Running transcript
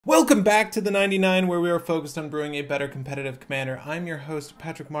Welcome back to the 99, where we are focused on brewing a better competitive commander. I'm your host,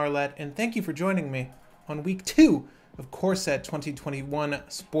 Patrick Marlette, and thank you for joining me on week 2 of Core Set 2021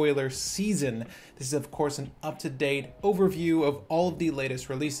 spoiler season. This is, of course, an up-to-date overview of all of the latest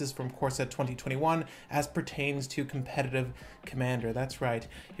releases from Core Set 2021 as pertains to competitive commander. That's right,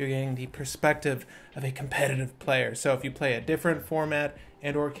 you're getting the perspective of a competitive player. So if you play a different format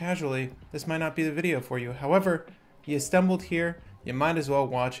and or casually, this might not be the video for you. However, you stumbled here, you might as well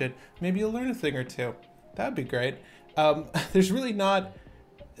watch it. Maybe you'll learn a thing or two. That'd be great. There's really not...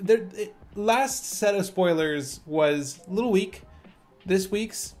 Last set of spoilers was a little weak. This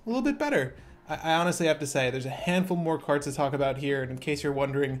week's a little bit better. I honestly have to say, there's a handful more cards to talk about here, and in case you're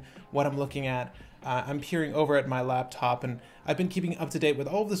wondering what I'm looking at, I'm peering over at my laptop, and I've been keeping up to date with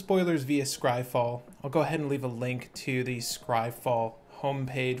all of the spoilers via Scryfall. I'll go ahead and leave a link to the Scryfall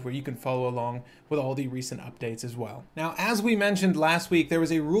homepage where you can follow along with all the recent updates as well. Now, as we mentioned last week, there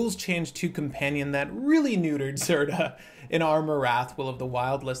was a rules change to Companion that really neutered Zirda in our Marath Will of the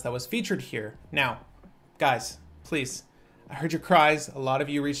Wild list that was featured here. Now, guys, please, I heard your cries. A lot of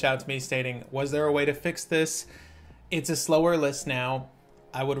you reached out to me stating, was there a way to fix this? It's a slower list now.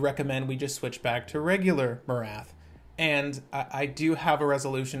 I would recommend we just switch back to regular Marath. And I do have a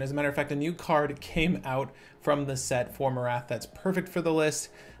resolution. As a matter of fact, a new card came out from the set for Marath that's perfect for the list.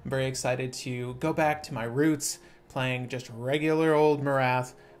 I'm very excited to go back to my roots, playing just regular old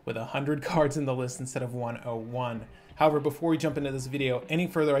Marath with 100 cards in the list instead of 101. However, before we jump into this video any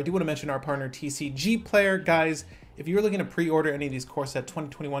further, I do want to mention our partner TCG Player. Guys, if you're looking to pre-order any of these Core Set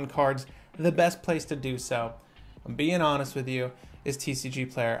 2021 cards, the best place to do so, I'm being honest with you, is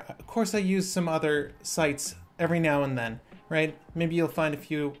TCG Player. Of course, I use some other sites every now and then, right? Maybe you'll find a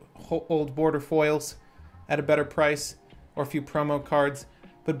few old border foils at a better price or a few promo cards.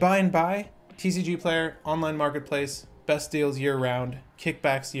 But by and by, TCG Player, online marketplace, best deals year-round,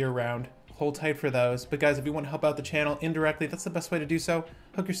 kickbacks year-round. Hold tight for those. But guys, if you want to help out the channel indirectly, that's the best way to do so.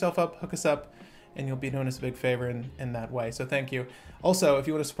 Hook yourself up, hook us up, and you'll be doing us a big favor in that way. So thank you. Also, if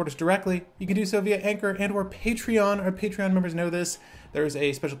you want to support us directly, you can do so via Anchor and or Patreon. Our Patreon members know this. There's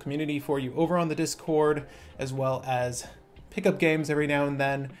a special community for you over on the Discord, as well as pickup games every now and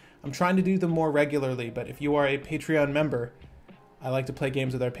then. I'm trying to do them more regularly, but if you are a Patreon member, I like to play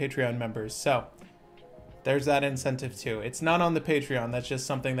games with our Patreon members. So there's that incentive too. It's not on the Patreon. That's just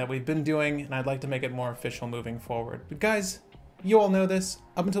something that we've been doing, and I'd like to make it more official moving forward. But guys, you all know this.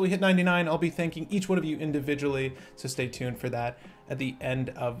 Up until we hit 99, I'll be thanking each one of you individually, so stay tuned for that at the end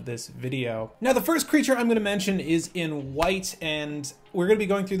of this video. Now, the first creature I'm going to mention is in white, and we're going to be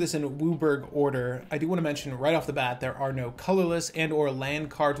going through this in Wooburg order. I do want to mention right off the bat, there are no colorless and or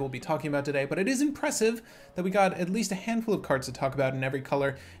land cards we'll be talking about today, but it is impressive that we got at least a handful of cards to talk about in every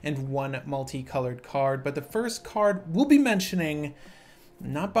color and one multicolored card. But the first card we'll be mentioning,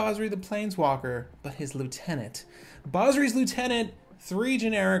 not Basri the Planeswalker, but his lieutenant. Basri's lieutenant, 3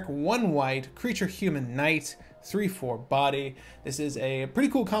 generic, 1 white, creature human knight, 3/4 body. This is a pretty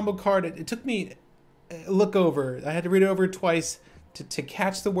cool combo card. It took me a look over. I had to read it over twice to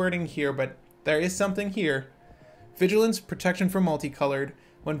catch the wording here, but there is something here. Vigilance, protection from multicolored.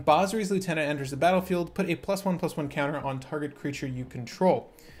 When Basri's lieutenant enters the battlefield, put a +1/+1 counter on target creature you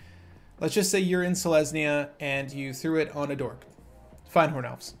control. Let's just say you're in Selesnya and you threw it on a dork. Finehorn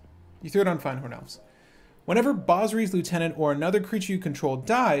Elves. You threw it on Finehorn Elves. Whenever Basri's lieutenant or another creature you control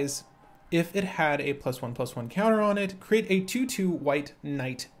dies, if it had a +1/+1 counter on it, create a 2/2 white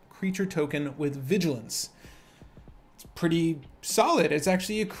knight creature token with vigilance. It's pretty solid. It's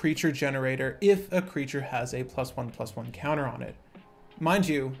actually a creature generator if a creature has a +1/+1 counter on it. Mind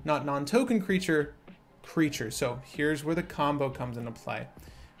you, not non-token creature. So here's where the combo comes into play.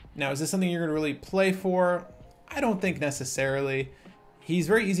 Now, is this something you're going to really play for? I don't think necessarily. He's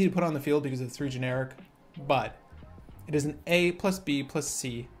very easy to put on the field because of 3 generic, but it is an A plus B plus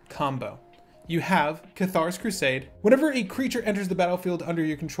C combo. You have Cathar's Crusade. Whenever a creature enters the battlefield under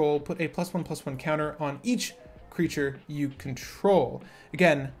your control, put a +1/+1 counter on each creature you control.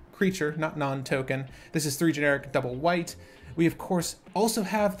 Again, creature, not non-token. This is 3 generic, double white. We, of course, also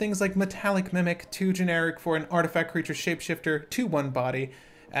have things like Metallic Mimic, 2 generic for an artifact creature shapeshifter, 2/1 body.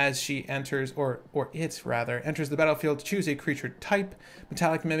 As she enters, or it rather, enters the battlefield, choose a creature type.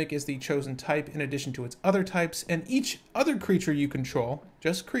 Metallic Mimic is the chosen type in addition to its other types, and each other creature you control,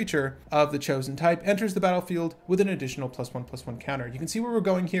 just creature, of the chosen type, enters the battlefield with an additional +1/+1 counter. You can see where we're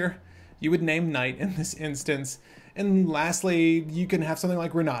going here. You would name Knight in this instance. And lastly, you can have something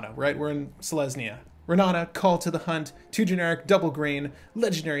like Renata, right? We're in Selesnya. Renata, Call to the Hunt, 2 generic, double green,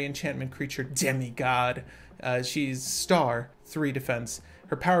 legendary enchantment creature, demigod. She's star, 3 defense.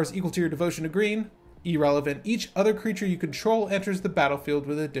 Her power is equal to your devotion to green. irrelevant. Each other creature you control enters the battlefield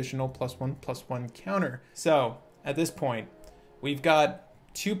with additional +1/+1 counter. So at this point, we've got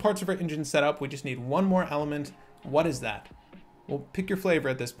 2 parts of our engine set up. We just need 1 more element. What is that? Well, pick your flavor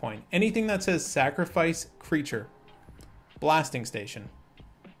at this point. Anything that says sacrifice creature. Blasting Station.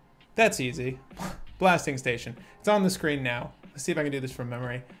 That's easy. Blasting Station. It's on the screen now. Let's see if I can do this from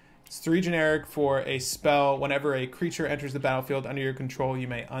memory. It's 3 generic for a spell. Whenever a creature enters the battlefield under your control, you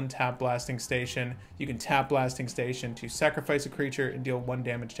may untap Blasting Station. You can tap Blasting Station to sacrifice a creature and deal 1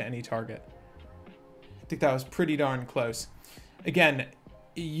 damage to any target. I think that was pretty darn close. Again,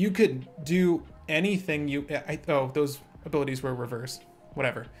 you could do anything oh, those abilities were reversed.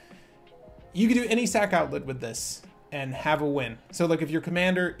 Whatever. You could do any sack outlet with this and have a win. So like if your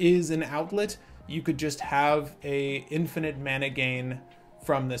commander is an outlet, you could just have a infinite mana gain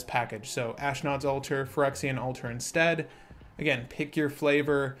from this package. So Ashnod's Altar, Phyrexian Altar instead. Again, pick your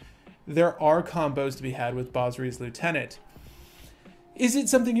flavor. There are combos to be had with Basri's Lieutenant. Is it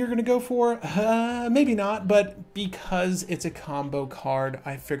something you're going to go for? Maybe not, but because it's a combo card,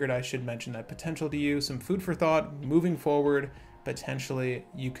 I figured I should mention that potential to you. Some food for thought moving forward. Potentially,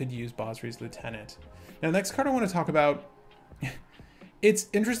 you could use Basri's Lieutenant. Now, the next card I want to talk about, it's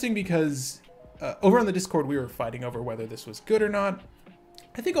interesting because over on the Discord, we were fighting over whether this was good or not.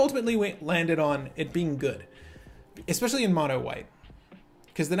 I think ultimately we landed on it being good, especially in mono white,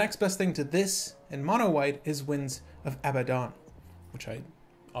 because the next best thing to this in mono white is Winds of Abaddon, which I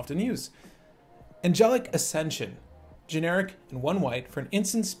often use. Angelic Ascension, generic and 1 white for an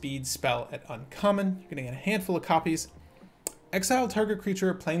instant speed spell at uncommon. You're going to get a handful of copies. Exile target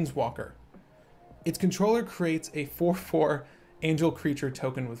creature Planeswalker. Its controller creates a 4/4 angel creature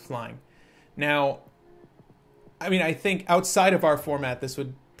token with flying. Now, I mean, I think outside of our format, this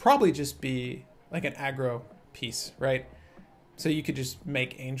would probably just be like an aggro piece, right? So you could just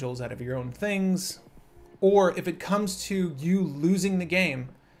make angels out of your own things. Or if it comes to you losing the game,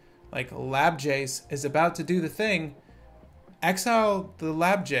 like Lab Jace is about to do the thing, exile the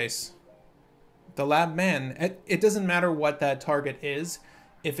Lab Jace, the Lab Man. It doesn't matter what that target is.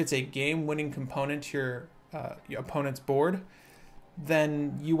 If it's a game-winning component to your opponent's board,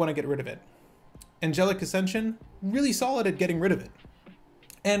 then you want to get rid of it. Angelic Ascension, really solid at getting rid of it.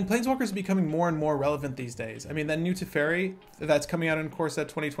 And Planeswalkers are becoming more and more relevant these days. I mean, that new Teferi that's coming out in Core Set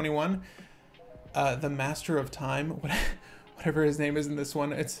 2021, the Master of Time, whatever his name is in this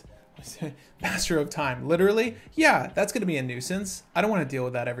one, it's Master of Time. Literally, yeah, that's going to be a nuisance. I don't want to deal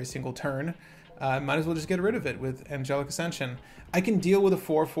with that every single turn. Might as well just get rid of it with Angelic Ascension. I can deal with a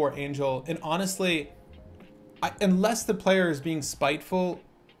 4/4 Angel, and honestly, unless the player is being spiteful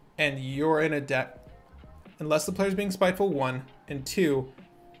and you're in a deck, unless the player's being spiteful, 1, and 2,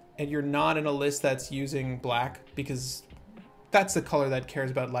 and you're not in a list that's using black, because that's the color that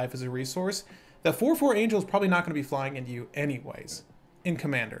cares about life as a resource, the 4/4 Angel is probably not going to be flying into you anyways in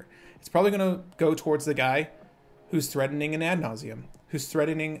Commander. It's probably going to go towards the guy who's threatening an Ad Nauseam, who's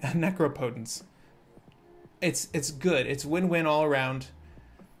threatening a Necropotence. It's good. It's win-win all around.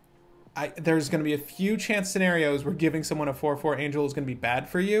 There's going to be a few chance scenarios where giving someone a 4/4 Angel is going to be bad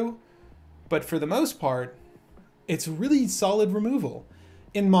for you, but for the most part, it's really solid removal.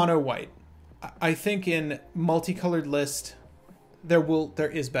 In mono white, I think in multicolored list, there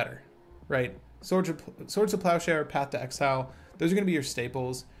is better, right? Swords of Plowshare, Path to Exile, those are going to be your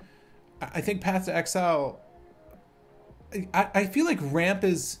staples. I think Path to Exile, I feel like Ramp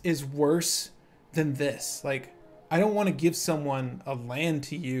is worse than this. Like, I don't want to give someone a land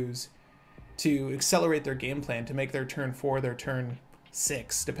to use to accelerate their game plan, to make their turn 4, their turn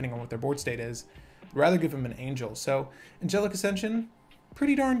 6, depending on what their board state is. I'd rather give them an Angel. So, Angelic Ascension,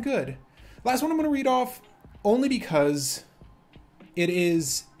 pretty darn good. Last one I'm going to read off, only because it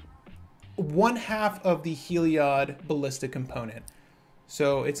is 1/2 of the Heliod Ballista component.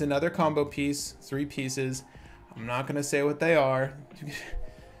 So, it's another combo piece, 3 pieces. I'm not going to say what they are.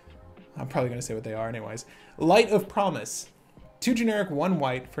 I'm probably going to say what they are anyways. Light of Promise. 2 generic, 1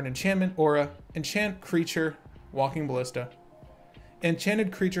 white for an enchantment aura. Enchant creature, Walking Ballista.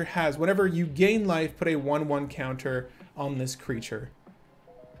 Enchanted creature has, whenever you gain life, put a 1/1 counter on this creature.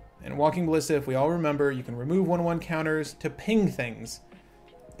 And Walking Ballista, if we all remember, you can remove 1/1 counters to ping things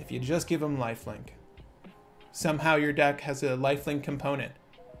if you just give them lifelink. Somehow your deck has a lifelink component.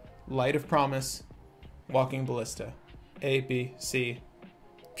 Light of Promise, Walking Ballista. A, B, C.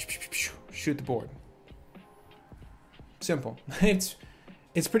 Shoot the board. Simple.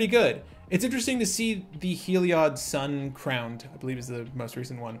 It's pretty good. It's interesting to see the Heliod Sun Crowned, I believe is the most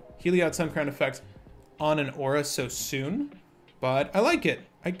recent one. Heliod Sun Crowned effect on an aura so soon, but I like it.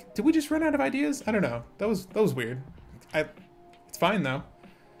 Did we just run out of ideas? I don't know. That was weird. It's fine though.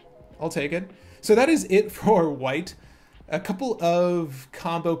 I'll take it. So that is it for white. A couple of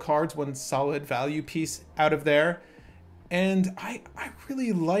combo cards, one solid value piece out of there. And I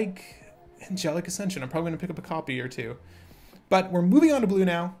really like Angelic Ascension. I'm probably going to pick up a copy or two. But we're moving on to blue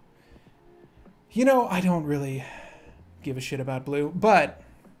now. You know, I don't really give a shit about blue, but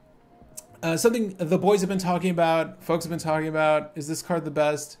something the boys have been talking about, folks have been talking about, is this card the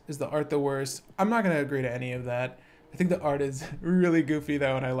best? Is the art the worst? I'm not going to agree to any of that. I think the art is really goofy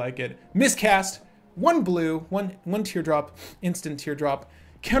though, and I like it. Miscast, 1 blue, one teardrop, instant teardrop.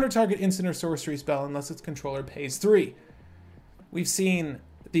 Counter target instant or sorcery spell unless its controller pays 3. We've seen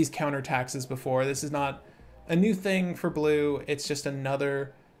these counter taxes before. This is not a new thing for blue. It's just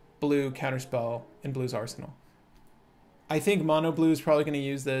another blue counterspell in blue's arsenal. I think mono blue is probably going to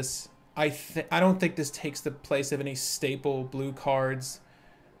use this. I don't think this takes the place of any staple blue cards.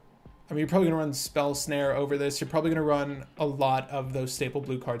 I mean, you're probably going to run Spell Snare over this. You're probably going to run a lot of those staple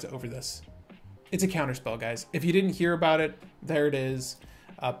blue cards over this. It's a counterspell, guys. If you didn't hear about it, there it is.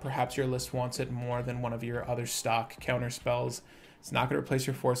 Perhaps your list wants it more than one of your other stock counterspells. It's not going to replace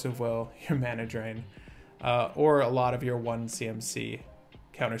your Force of Will, your Mana Drain, or a lot of your 1 CMC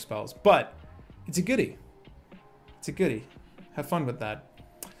counterspells. But it's a goodie. It's a goodie. Have fun with that.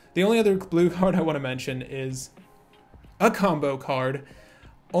 The only other blue card I want to mention is a combo card,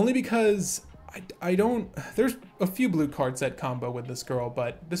 only because I don't... There's a few blue cards that combo with this girl,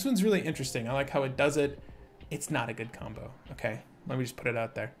 but this one's really interesting. I like how it does it. It's not a good combo, okay? Let me just put it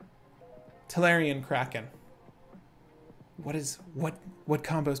out there. Tolarian Kraken. What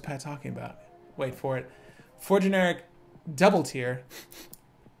combo is Pat talking about? Wait for it. For generic double tier,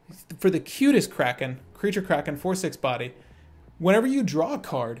 for the cutest Kraken, creature Kraken, 4/6 body, whenever you draw a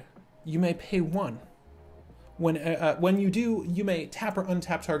card, you may pay 1. When you do, you may tap or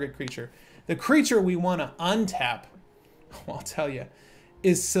untap target creature. The creature we want to untap, I'll tell you,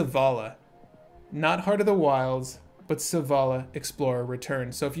 is Savala. Not Heart of the Wilds, but Savala Explorer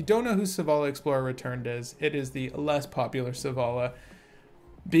Returned. So if you don't know who Savala Explorer Returned is, it is the less popular Savala,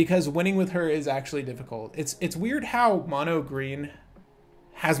 because winning with her is actually difficult. It's weird how mono green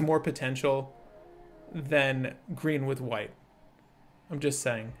has more potential than green with white. I'm just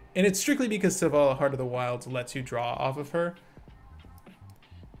saying. And it's strictly because Savala Heart of the Wilds lets you draw off of her.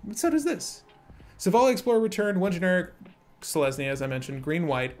 But so does this. Savala Explorer Returned, 1 generic Selesnya, as I mentioned,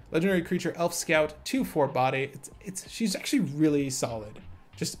 green-white, legendary creature, Elf Scout, 2/4 body. She's actually really solid,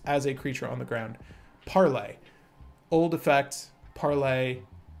 just as a creature on the ground. Parlay. Old effect, parlay,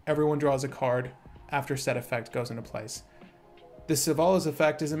 everyone draws a card after said effect goes into place. The Savala's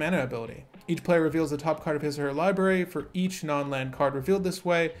effect is a mana ability. Each player reveals the top card of his or her library. For each non-land card revealed this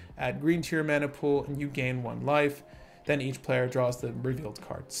way, add green to your mana pool and you gain 1 life. Then each player draws the revealed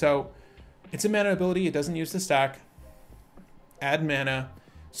card. So it's a mana ability, it doesn't use the stack. Add mana.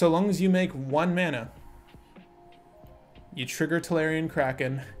 So long as you make 1 mana, you trigger Tolarian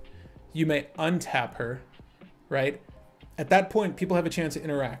Kraken, you may untap her, right? At that point, people have a chance to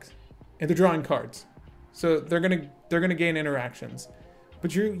interact, and they're drawing cards, so they're gonna gain interactions.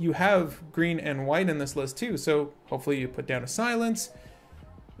 But you have green and white in this list too, so hopefully you put down a silence.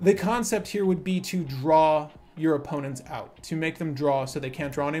 The concept here would be to draw your opponents out, to make them draw so they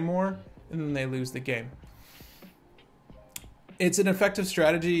can't draw anymore, and then they lose the game. It's an effective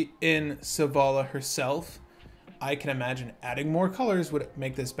strategy in Savala herself. I can imagine adding more colors would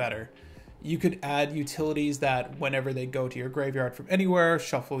make this better. You could add utilities that whenever they go to your graveyard from anywhere,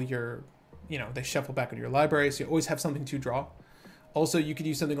 shuffle your, they shuffle back into your library, so you always have something to draw. Also, you could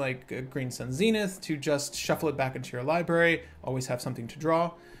use something like Green Sun Zenith to just shuffle it back into your library, always have something to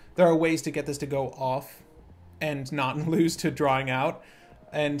draw. There are ways to get this to go off and not lose to drawing out,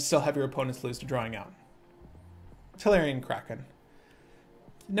 and still have your opponents lose to drawing out. Tolarian Kraken.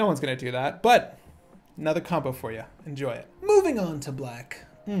 No one's going to do that, but another combo for you. Enjoy it. Moving on to black.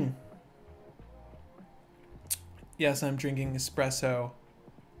 Yes, I'm drinking espresso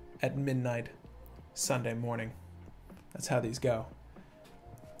at midnight Sunday morning. That's how these go.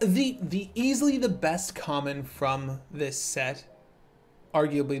 The easily the best common from this set,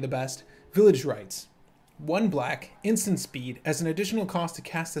 arguably the best, Village Rites. 1 black, instant speed. As an additional cost to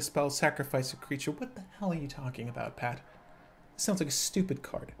cast the spell, sacrifice a creature. What the hell are you talking about, Pat? This sounds like a stupid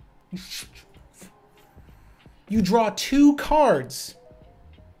card. You draw 2 cards.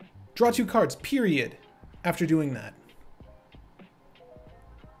 Draw 2 cards, period, after doing that.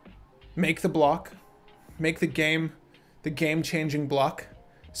 Make the block. Make the game-changing block.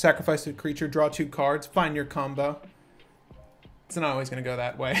 Sacrifice a creature, draw 2 cards, find your combo. It's not always going to go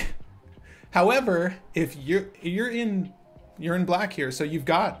that way. However, if you're in black here, so you've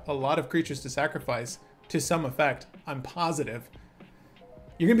got a lot of creatures to sacrifice to some effect, I'm positive.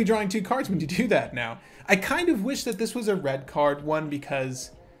 You're going to be drawing 2 cards when you do that now. I kind of wish that this was a red card, one, because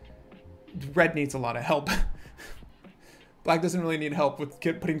red needs a lot of help. Black doesn't really need help with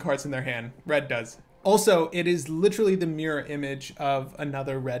putting cards in their hand. Red does. Also, it is literally the mirror image of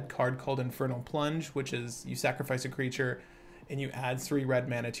another red card called Infernal Plunge, which is you sacrifice a creature and you add 3 red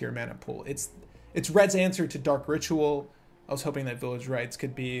mana to your mana pool. It's red's answer to Dark Ritual. I was hoping that Village Rites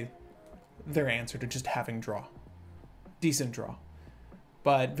could be their answer to just having draw. Decent draw.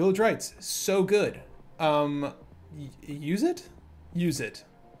 But Village Rites, so good. Use it? Use it.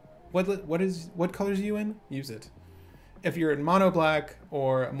 What colors are you in? Use it. If you're in mono black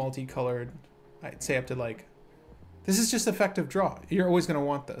or a multicolored, I'd say up to like, this is just effective draw. You're always going to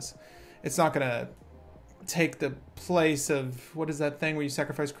want this. It's not going to take the place of, what is that thing where you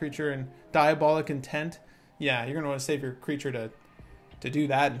sacrifice creature and Diabolic Intent? Yeah, you're going to want to save your creature to do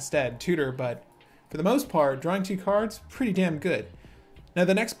that instead, tutor, but for the most part, drawing 2 cards, pretty damn good. Now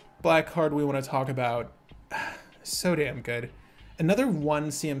the next black card we want to talk about, so damn good. Another 1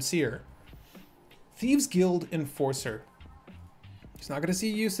 CMCer. Thieves Guild Enforcer. She's not going to see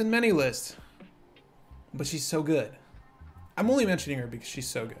use in many lists, but she's so good. I'm only mentioning her because she's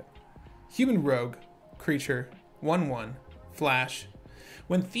so good. Human Rogue, creature, 1/1, flash.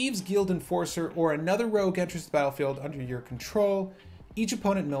 When Thieves Guild Enforcer or another rogue enters the battlefield under your control, each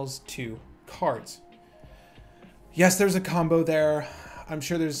opponent mills 2 cards. Yes, there's a combo there. I'm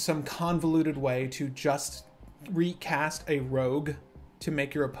sure there's some convoluted way to just recast a rogue to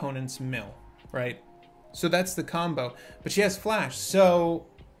make your opponent's mill, right? So that's the combo. But she has flash, so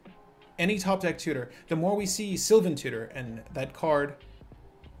any top deck tutor, the more we see Sylvan Tutor, and that card,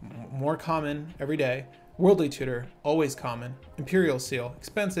 more common every day. Worldly Tutor, always common. Imperial Seal,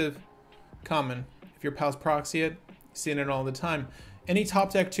 expensive, common. If your pals proxy it, seeing it all the time. Any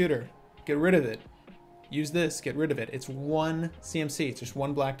top deck tutor, get rid of it. Use this, get rid of it. It's 1 CMC, it's just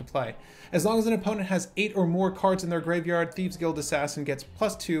 1 black to play. As long as an opponent has 8 or more cards in their graveyard, Thieves Guild Assassin gets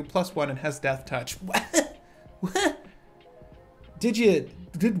 +2/+1 and has Death Touch. What? What?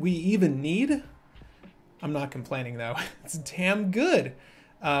 Did we even need? I'm not complaining though. It's damn good.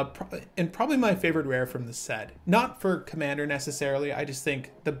 And probably my favorite rare from the set. Not for Commander necessarily, I just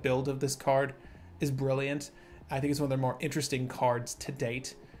think the build of this card is brilliant. I think it's one of the more interesting cards to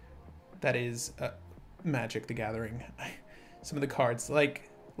date. That is Magic the Gathering. Some of the cards, like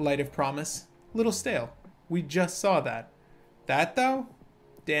Light of Promise, little stale. We just saw that. That though,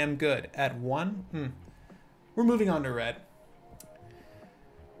 damn good. At 1, We're moving on to red.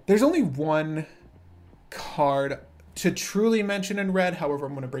 There's only 1 card to truly mention in red. However,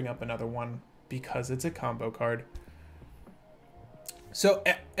 I'm going to bring up another one because it's a combo card. So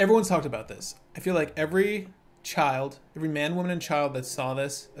everyone's talked about this. I feel like every child, every man, woman, and child that saw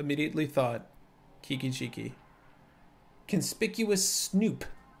this immediately thought, Kiki Jiki. Conspicuous Snoop.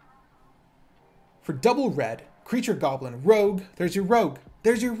 For double red, creature goblin, rogue, there's your rogue.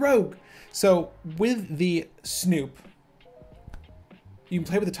 There's your rogue. So with the Snoop, you can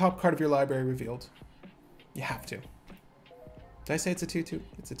play with the top card of your library revealed. You have to. Did I say it's a 2/2?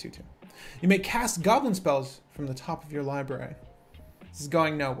 It's a 2/2. You may cast goblin spells from the top of your library. This is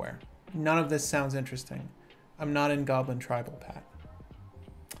going nowhere. None of this sounds interesting. I'm not in Goblin Tribal, Pat.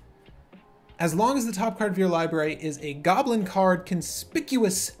 As long as the top card of your library is a goblin card,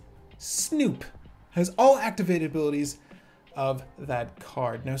 Conspicuous Snoop has all activated abilities of that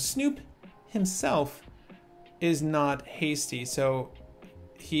card. Now, Snoop himself is not hasty, so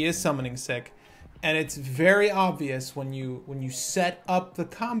he is summoning sick. And it's very obvious when you set up the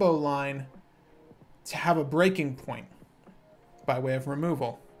combo line to have a breaking point by way of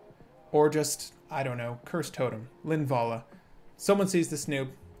removal. Or just, I don't know, Curse Totem, Linvala. Someone sees the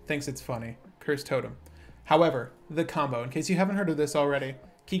Snoop, thinks it's funny, Curse Totem. However, the combo, in case you haven't heard of this already,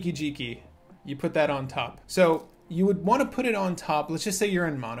 Kiki Jiki, you put that on top. So you would want to put it on top, let's just say you're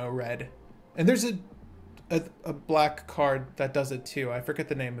in mono red. And there's a black card that does it too, I forget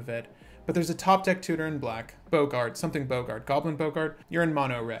the name of it. But there's a top deck tutor in black, Bogart, something Bogart, Goblin Bogart, you're in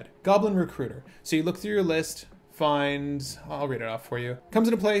mono red. Goblin Recruiter. So you look through your list, find, I'll read it off for you. Comes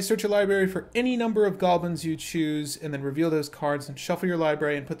into play, search your library for any number of goblins you choose, and then reveal those cards and shuffle your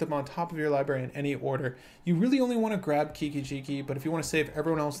library and put them on top of your library in any order. You really only want to grab Kiki Jiki, but if you want to save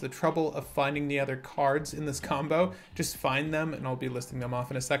everyone else the trouble of finding the other cards in this combo, just find them, and I'll be listing them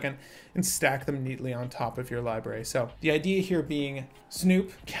off in a second, and stack them neatly on top of your library. So the idea here being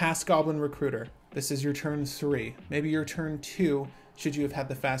Snoop, cast Goblin Recruiter. This is your turn 3, maybe your turn 2, should you have had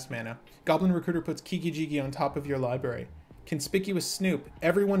the fast mana. Goblin Recruiter puts Kiki Jiki on top of your library. Conspicuous Snoop,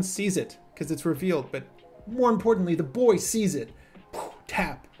 everyone sees it because it's revealed, but more importantly, the boy sees it.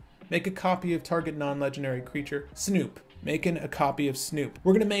 Tap, make a copy of target non-legendary creature, Snoop. making a copy of Snoop.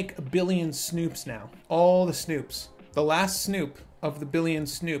 We're gonna make a billion Snoops now. All the Snoops. The last Snoop of the billion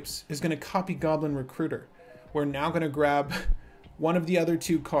Snoops is gonna copy Goblin Recruiter. We're now gonna grab one of the other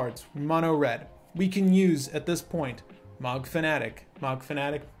two cards, mono red. We can use, at this point, Mog Fanatic. Mog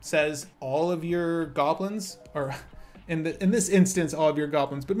Fanatic says all of your goblins, or in this instance, all of your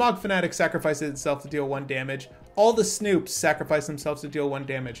goblins, but Mog Fanatic sacrifices itself to deal 1 damage. All the Snoops sacrifice themselves to deal 1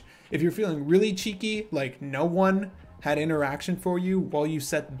 damage. If you're feeling really cheeky, like no one had interaction for you while you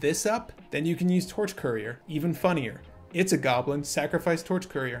set this up, then you can use Torch Courier. Even funnier. It's a goblin, sacrifice Torch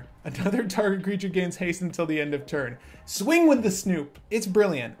Courier. Another target creature gains haste until the end of turn. Swing with the Snoop. It's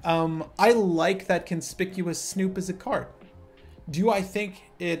brilliant. I like that Conspicuous Snoop as a card. Do I think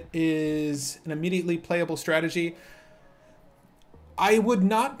it is an immediately playable strategy? I would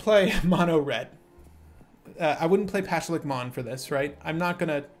not play mono red. I wouldn't play Pashalik Mon for this, right? I'm not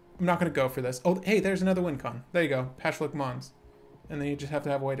gonna go for this. Oh, hey, there's another win con. There you go, Pashalik Mons. And then you just have to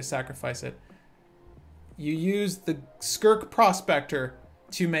have a way to sacrifice it. You use the Skirk Prospector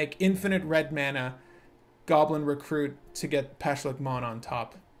to make infinite red mana Goblin Recruit to get Pashalik Mon on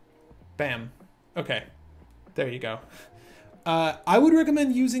top. Bam. Okay, there you go. I would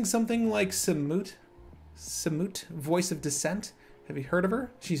recommend using something like Samut. Samut, Voice of Dissent. Have you heard of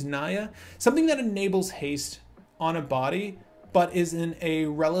her? She's Naya. Something that enables haste on a body, but is in a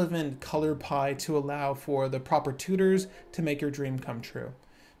relevant color pie to allow for the proper tutors to make your dream come true.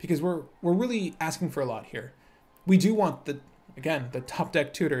 Because we're really asking for a lot here. We do want the top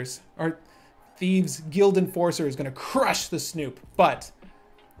deck tutors. Our Thieves Guild Enforcer is going to crush the Snoop, but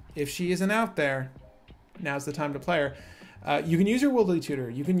if she isn't out there, now's the time to play her. You can use your Wildly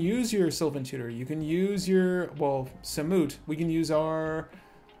Tutor, you can use your Sylvan Tutor, you can use your, well, Samut, we can use our,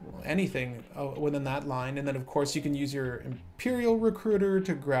 anything within that line, and then of course you can use your Imperial Recruiter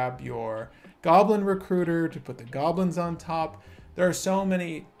to grab your Goblin Recruiter to put the goblins on top. There are so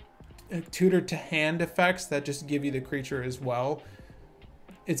many tutor to hand effects that just give you the creature as well.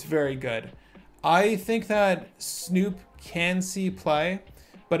 It's very good. I think that Snoop can see play,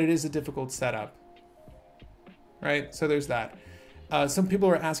 but it is a difficult setup. Right, so there's that. Some people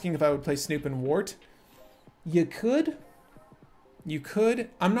are asking if I would play Snoop and Wart. You could. You could.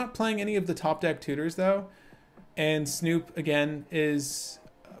 I'm not playing any of the top deck tutors though. And Snoop, again, is...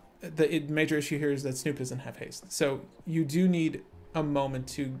 the major issue here is that Snoop doesn't have haste. So you do need a moment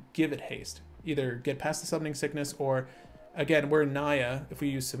to give it haste. Either get past the Summoning Sickness or, again, we're Naya, if we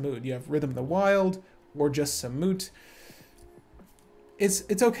use Samut. You have Rhythm of the Wild or just Samut.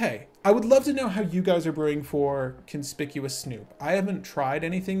 It's okay. I would love to know how you guys are brewing for Conspicuous Snoop. I haven't tried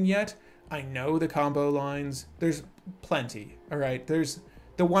anything yet. I know the combo lines. There's plenty, all right? There's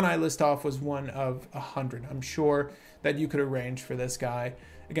the one I list off was one of 100. I'm sure that you could arrange for this guy.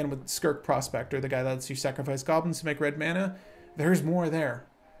 Again, with Skirk Prospector, the guy that lets you sacrifice goblins to make red mana, there's more there.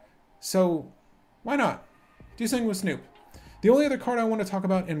 So why not? Do something with Snoop. The only other card I want to talk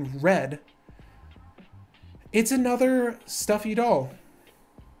about in red, it's another stuffy doll.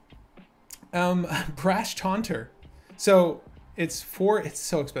 Brash Taunter. So it's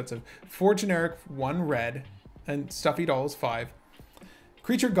so expensive. 4 generic, 1 red, and stuffy doll is 5.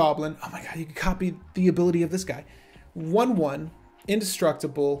 Creature Goblin. Oh my god, you can copy the ability of this guy. 1/1,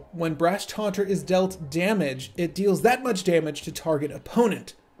 indestructible. When Brash Taunter is dealt damage, it deals that much damage to target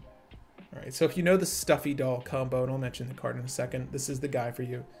opponent. Alright, so if you know the Stuffy Doll combo, and I'll mention the card in a second, this is the guy for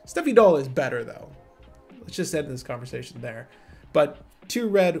you. Stuffy Doll is better though. Let's just end this conversation there. But 2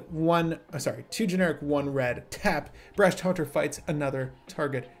 generic, 1 red, tap, Brash Taunter fights another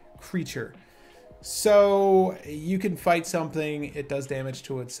target creature. So you can fight something, it does damage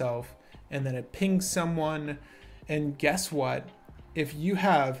to itself, and then it pings someone, and guess what? If you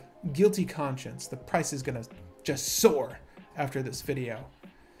have Guilty Conscience, the price is gonna just soar after this video.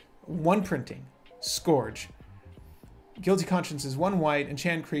 1 printing, Scourge. Guilty Conscience is 1 white,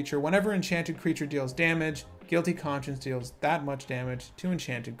 enchant creature. Whenever enchanted creature deals damage, Guilty Conscience deals that much damage to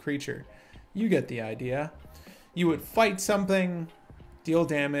enchanted creature. You get the idea. You would fight something, deal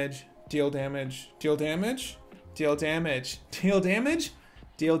damage, deal damage, deal damage, deal damage, deal damage,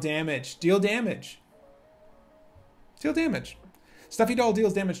 deal damage, deal damage, deal damage. Stuffy Doll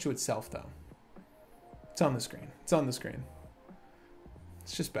deals damage to itself though. It's on the screen. It's on the screen.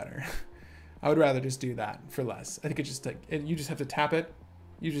 It's just better. I would rather just do that for less. I think it just you just have to tap it.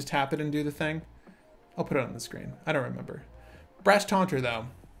 You just tap it and do the thing. I'll put it on the screen. I don't remember. Brash Taunter though,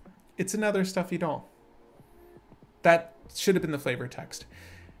 it's another Stuffy Doll. That should have been the flavor text.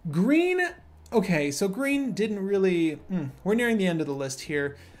 Green, okay, so green didn't really, we're nearing the end of the list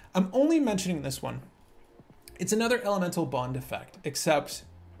here. I'm only mentioning this one. It's another elemental bond effect, except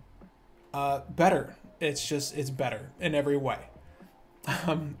better. it's better in every way.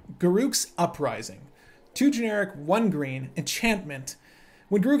 Garruk's Uprising. 2 generic, 1 green, enchantment.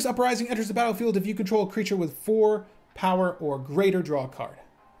 When Garruk's Uprising enters the battlefield, if you control a creature with 4 power or greater, draw a card.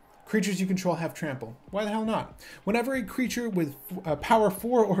 Creatures you control have trample. Why the hell not? Whenever a creature with power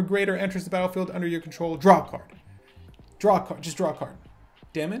 4 or greater enters the battlefield under your control, draw a card. Draw a card. Just draw a card.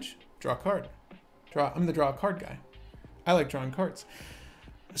 Damage? Draw a card. I'm the draw a card guy. I like drawing cards.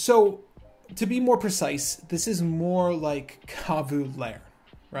 So, to be more precise, this is more like Kavu Lair,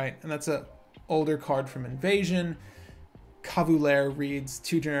 right? And that's a older card from Invasion. Kavu Lair reads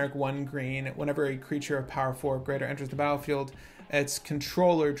 2 generic, 1 green. Whenever a creature of power 4 or greater enters the battlefield, its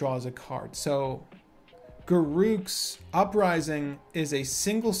controller draws a card. So Garruk's Uprising is a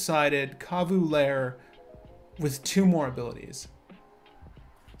single-sided Kavu Lair with 2 more abilities.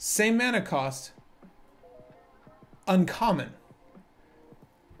 Same mana cost. Uncommon.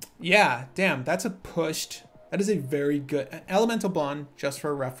 Yeah, damn, that's a pushed. That is a very good Elemental Bond, just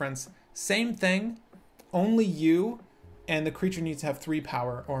for reference. Same thing, only you and the creature needs to have 3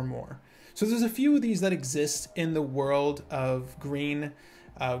 power or more. So there's a few of these that exist in the world of green,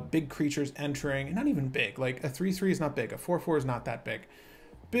 big creatures entering, not even big, like a 3/3 is not big, a 4/4 is not that big.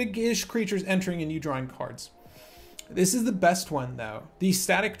 Big-ish creatures entering and you drawing cards. This is the best one though. The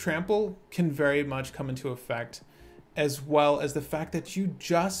static trample can very much come into effect, as well as the fact that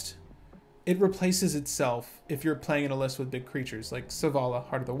it replaces itself if you're playing in a list with big creatures, like Savala,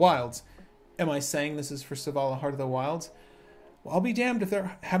 Heart of the Wilds. Am I saying this is for Savala, Heart of the Wilds? Well, I'll be damned if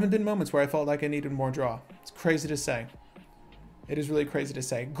there haven't been moments where I felt like I needed more draw. It's crazy to say. It is really crazy to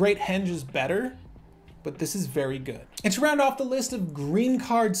say. Great Henge is better, but this is very good. And to round off the list of green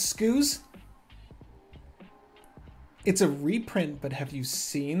card scoos, it's a reprint, but have you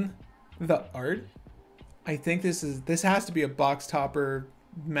seen the art? I think this has to be a box topper,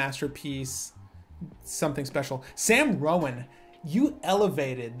 masterpiece, something special. Sam Rowan, you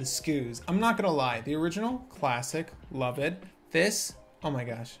elevated the scoos. I'm not gonna lie, the original, classic, love it. This, oh my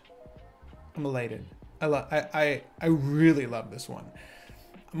gosh, I'm elated. I really love this one.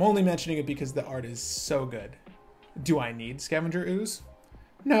 I'm only mentioning it because the art is so good. Do I need Scavenger Ooze?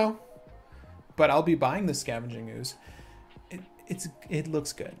 No, but I'll be buying the Scavenging Ooze. It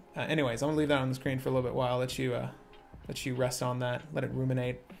looks good. Anyways, I'm gonna leave that on the screen for a little bit while. Let you rest on that. Let it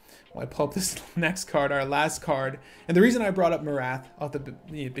ruminate. While I pull up this next card, our last card. And the reason I brought up Marath at the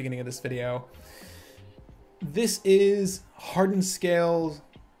beginning of this video, this is Hardened Scales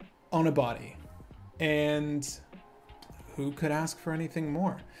on a body. And who could ask for anything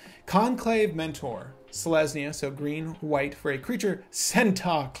more? Conclave Mentor, Selesnya, so green, white for a creature,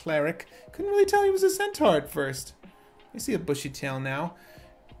 Centaur Cleric. Couldn't really tell he was a centaur at first. You see a bushy tail now.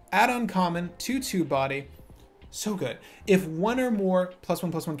 Add uncommon, 2/2 body. So good. If 1 or more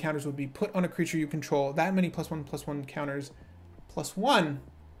 +1/+1 counters would be put on a creature you control, that many +1/+1 counters +1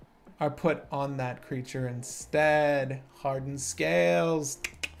 are put on that creature instead. Hardened Scales.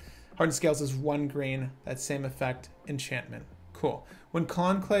 Hardened Scales is 1 green. That same effect. Enchantment. Cool. When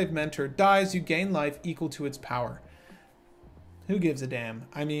Conclave Mentor dies, you gain life equal to its power. Who gives a damn?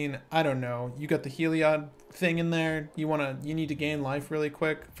 I mean, I don't know. You got the Heliod thing in there. You need to gain life really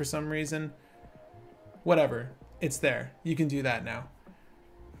quick for some reason. Whatever. It's there. You can do that now.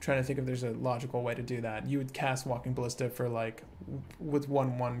 I'm trying to think if there's a logical way to do that. You would cast Walking Ballista for like with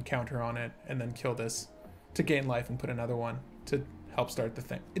 1/1 counter on it and then kill this to gain life and put another one to help start the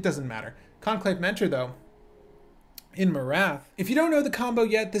thing. It doesn't matter. Conclave Mentor though, in Marath. If you don't know the combo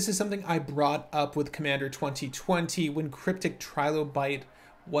yet, this is something I brought up with Commander 2020 when Cryptic Trilobite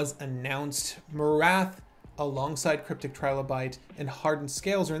was announced. Marath alongside Cryptic Trilobite and Hardened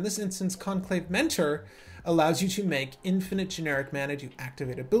Scales, or in this instance Conclave Mentor, allows you to make infinite generic mana to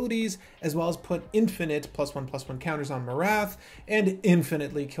activate abilities, as well as put infinite +1/+1 counters on Marath, and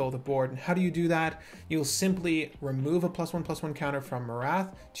infinitely kill the board. And how do you do that? You'll simply remove a +1/+1 counter from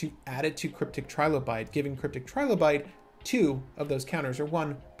Marath to add it to Cryptic Trilobite, giving Cryptic Trilobite 2 of those counters, or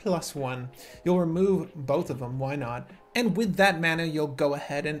 1/+1. You'll remove both of them, why not? And with that mana, you'll go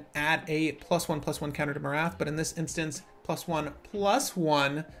ahead and add a +1/+1 counter to Marath, but in this instance,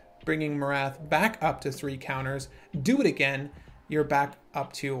 +1/+1, bringing Marath back up to 3 counters. Do it again, you're back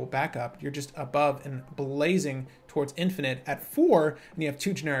up. You're just above and blazing towards infinite at 4, and you have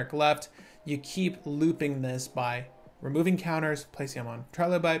 2 generic left. You keep looping this by removing counters, placing them on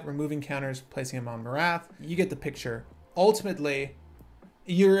Trilobite, removing counters, placing them on Marath. You get the picture. Ultimately,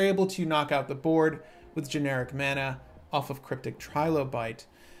 you're able to knock out the board with generic mana off of Cryptic Trilobite.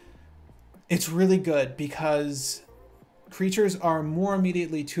 It's really good because creatures are more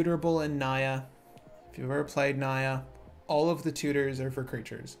immediately tutorable in Naya. If you've ever played Naya, all of the tutors are for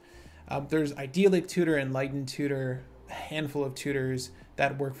creatures. There's Idyllic Tutor, Enlightened Tutor, a handful of tutors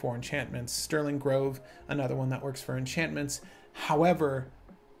that work for enchantments. Sterling Grove, another one that works for enchantments. However,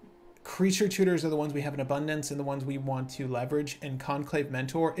 creature tutors are the ones we have in abundance and the ones we want to leverage, and Conclave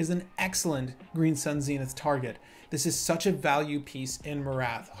Mentor is an excellent Green Sun Zenith target. This is such a value piece in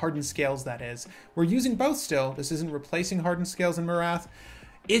Marath. Hardened Scales, that is. We're using both still. This isn't replacing Hardened Scales in Marath.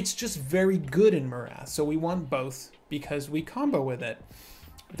 It's just very good in Marath, so we want both because we combo with it.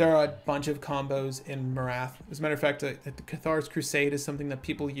 There are a bunch of combos in Marath. As a matter of fact, the Cathar's Crusade is something that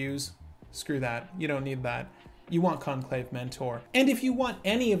people use. Screw that. You don't need that. You want Conclave Mentor. And if you want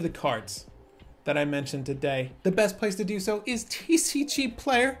any of the cards that I mentioned today, the best place to do so is TCG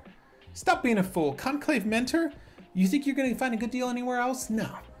Player. Stop being a fool. Conclave Mentor? You think you're going to find a good deal anywhere else?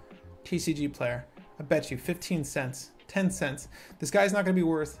 No. TCG Player. I bet you 15 cents, 10 cents. This guy's not going to be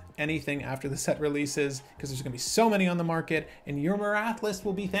worth anything after the set releases because there's going to be so many on the market, and your Marath list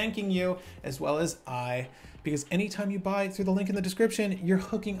will be thanking you as well as I, because anytime you buy through the link in the description, you're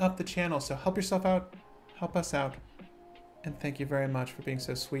hooking up the channel. So help yourself out, help us out, and thank you very much for being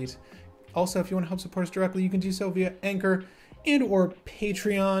so sweet. Also, if you want to help support us directly, you can do so via Anchor and or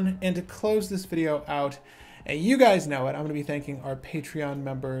Patreon. And to close this video out, and you guys know it, I'm going to be thanking our Patreon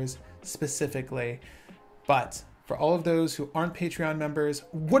members specifically. But for all of those who aren't Patreon members,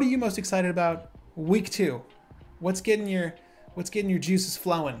 what are you most excited about week 2? What's getting your juices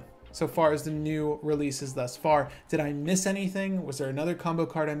flowing so far as the new releases thus far? Did I miss anything? Was there another combo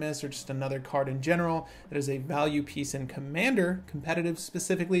card I missed, or just another card in general that is a value piece in Commander, competitive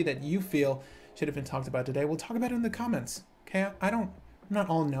specifically, that you feel should have been talked about today? We'll talk about it in the comments. Okay, I'm not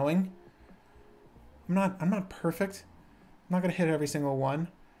all knowing. I'm not perfect. I'm not gonna hit every single one.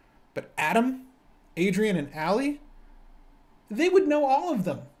 But Adam, Adrian, and Allie, they would know all of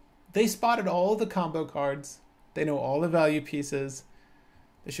them. They spotted all the combo cards. They know all the value pieces.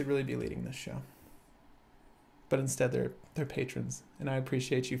 They should really be leading this show. But instead, they're patrons, and I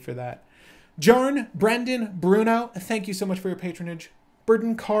appreciate you for that. Jarn, Brendan, Bruno, thank you so much for your patronage.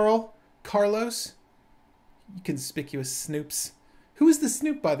 Burden, Carl, Carlos, you conspicuous Snoops. Who is the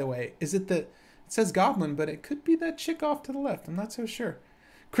Snoop, by the way? Is it it says Goblin, but it could be that chick off to the left. I'm not so sure.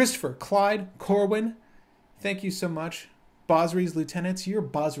 Christopher, Clyde, Corwin, thank you so much. Bosri's lieutenants, you're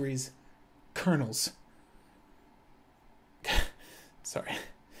Bosri's colonels. Sorry.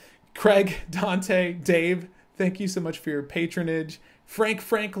 Craig, Dante, Dave, thank you so much for your patronage. Frank,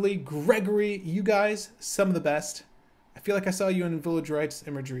 Frankly, Gregory, you guys, some of the best. I feel like I saw you in Village Rites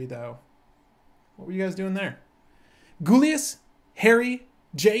imagery, though. What were you guys doing there? Gulius, Harry,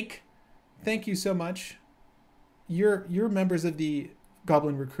 Jake, thank you so much. You're members of the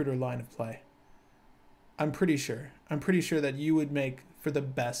Goblin Recruiter line of play. I'm pretty sure that you would make for the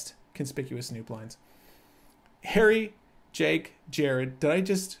best Conspicuous Snoop lines. Harry, Jake, Jared.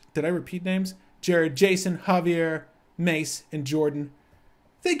 Did I repeat names? Jared, Jason, Javier, Mace, and Jordan.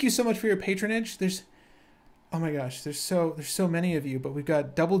 Thank you so much for your patronage. Oh my gosh, there's so many of you, but we've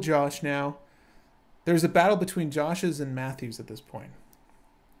got double Josh now. There's a battle between Joshes and Matthews at this point.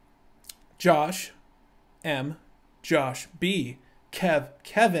 Josh M, Josh B,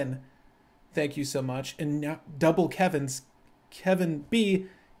 Kevin, thank you so much. And now double Kevins, Kevin B,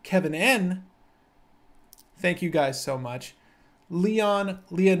 Kevin N, thank you guys so much. Leon,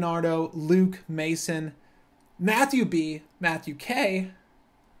 Leonardo, Luke, Mason, Matthew B, Matthew K.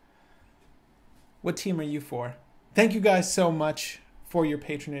 What team are you for? Thank you guys so much for your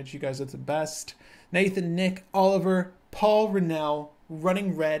patronage. You guys are the best. Nathan, Nick, Oliver, Paul, Rennell,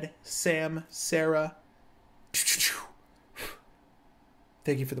 Running Red, Sam, Sarah.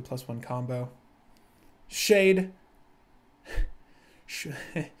 Thank you for the +1 combo. Shade.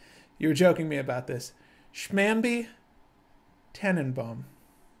 You were joking me about this. Schmamby. Tannenbaum.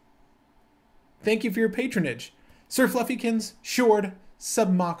 Thank you for your patronage. Sir Fluffykins, Shord,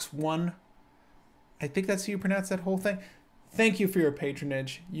 Submox1. I think that's how you pronounce that whole thing. Thank you for your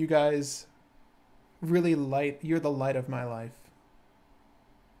patronage. You guys really you're the light of my life.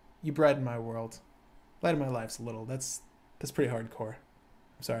 You brighten my world. Light of my life's a little. That's pretty hardcore.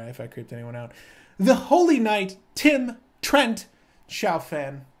 I'm sorry if I creeped anyone out. The Holy Knight, Tim, Trent,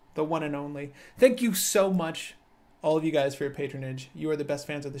 Xiaofan, the one and only. Thank you so much, all of you guys, for your patronage. You are the best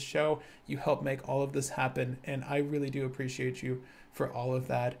fans of the show. You help make all of this happen, and I really do appreciate you for all of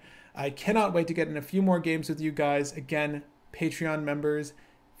that. I cannot wait to get in a few more games with you guys. Again, Patreon members,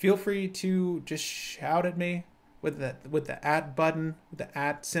 feel free to just shout at me with the @ button, with the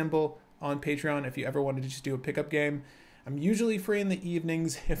 @ symbol on Patreon if you ever wanted to just do a pickup game. I'm usually free in the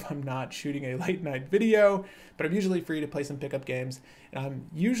evenings if I'm not shooting a late night video, but I'm usually free to play some pickup games. And I'm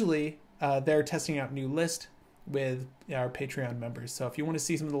usually there testing out new lists with our Patreon members. So if you want to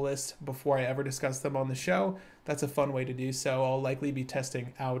see some of the lists before I ever discuss them on the show, that's a fun way to do so. I'll likely be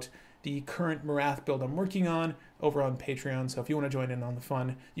testing out the current Marath build I'm working on over on Patreon. So if you want to join in on the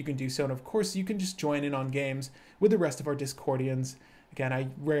fun, you can do so. And of course, you can just join in on games with the rest of our Discordians. Again, I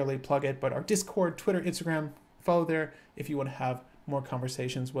rarely plug it, but our Discord, Twitter, Instagram, follow there if you want to have more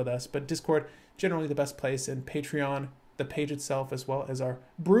conversations with us. But Discord, generally the best place, and Patreon, the page itself, as well as our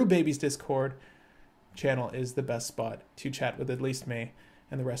Brew Babies Discord channel, is the best spot to chat with at least me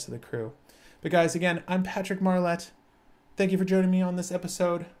and the rest of the crew. But guys, again, I'm Patrick Marlette. Thank you for joining me on this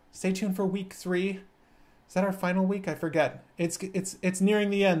episode. Stay tuned for week 3. Is that our final week? I forget. It's nearing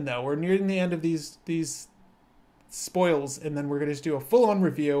the end though. We're nearing the end of these spoils, and then we're gonna just do a full-on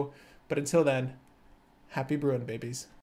review. But until then, happy brewing, babies.